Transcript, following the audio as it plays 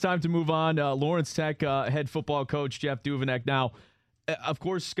Time to move on. Lawrence Tech head football coach Jeff Duveneck. Now, of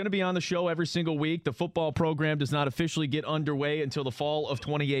course, going to be on the show every single week. The football program does not officially get underway until the fall of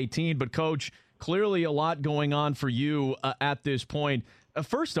 2018. But, Coach, clearly a lot going on for you at this point.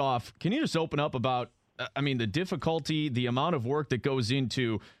 First off, can you just open up about, the difficulty, the amount of work that goes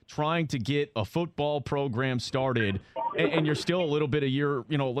into trying to get a football program started, and you're still a little bit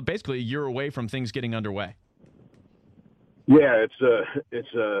basically a year away from things getting underway? Yeah,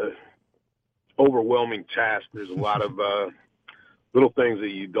 it's a overwhelming task. There's a lot of little things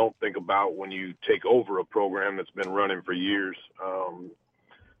that you don't think about when you take over a program that's been running for years,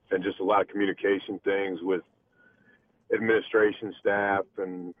 and just a lot of communication things with administration staff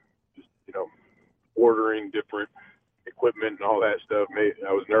and just, ordering different equipment and all that stuff.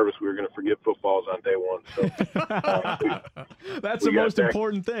 I was nervous we were going to forget footballs on day one. So that's the most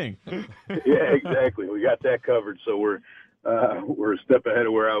important thing. Yeah, exactly. We got that covered. So we're a step ahead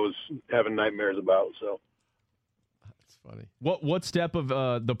of where I was having nightmares about. So that's funny. What step of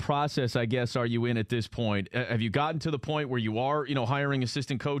the process, I guess, are you in at this point? Have you gotten to the point where you are, hiring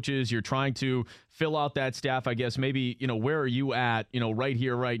assistant coaches? You're trying to fill out that staff, I guess. Maybe, where are you at, right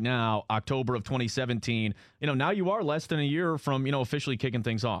here, right now, October of 2017? Now you are less than a year from, officially kicking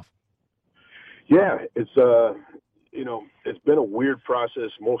things off. Yeah, it's it's been a weird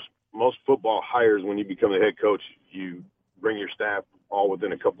process. Most football hires, when you become the head coach, you bring your staff all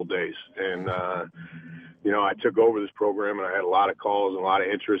within a couple days. And, I took over this program and I had a lot of calls and a lot of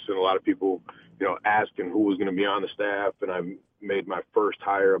interest and a lot of people, asking who was going to be on the staff. And I made my first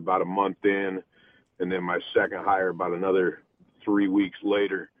hire about a month in, and then my second hire about another 3 weeks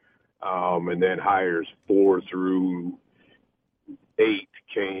later. And then hires 4 through 8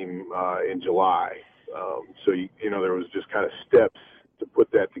 came in July. So, there was just kind of steps to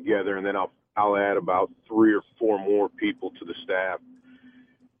put that together. And then I'll add about 3 or 4 more people to the staff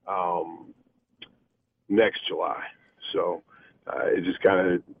next July. So it just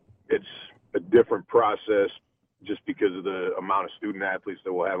it's a different process just because of the amount of student athletes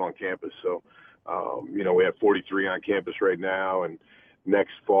that we'll have on campus. So, we have 43 on campus right now, and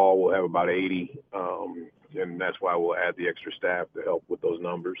next fall we'll have about 80. And that's why we'll add the extra staff to help with those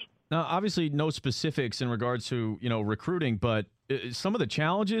numbers. Now, obviously, no specifics in regards to, recruiting, but some of the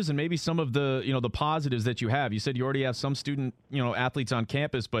challenges and maybe some of the, the positives that you have. You said you already have some student, athletes on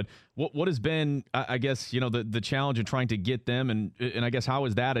campus, but what has been, I guess, the challenge in trying to get them, and I guess how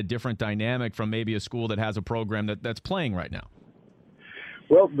is that a different dynamic from maybe a school that has a program that's playing right now?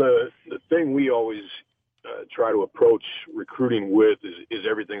 Well, the thing we always try to approach recruiting with is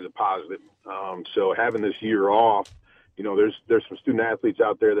everything's a positive. So having this year off, there's some student athletes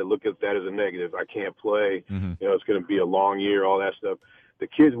out there that look at that as a negative. I can't play. Mm-hmm. It's going to be a long year, all that stuff. The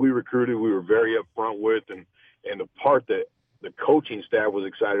kids we recruited, we were very upfront with, and the part that the coaching staff was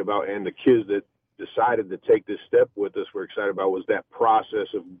excited about, and the kids that decided to take this step with us were excited about, was that process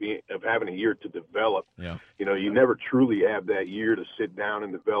of having a year to develop. Yeah. You never truly have that year to sit down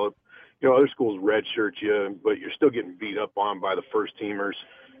and develop. Other schools redshirt you, but you're still getting beat up on by the first teamers,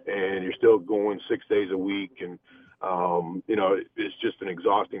 and you're still going 6 days a week. And, it's just an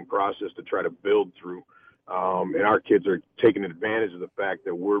exhausting process to try to build through. And our kids are taking advantage of the fact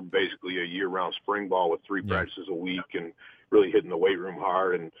that we're basically a year-round spring ball with 3 practices a week and really hitting the weight room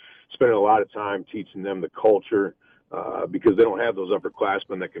hard and spending a lot of time teaching them the culture, because they don't have those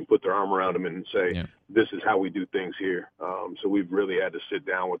upperclassmen that can put their arm around them and say, this is how we do things here. So we've really had to sit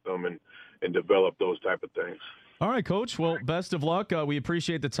down with them and develop those type of things. All right, Coach. Well, best of luck. We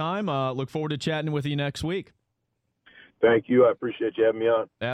appreciate the time. Look forward to chatting with you next week. Thank you. I appreciate you having me on.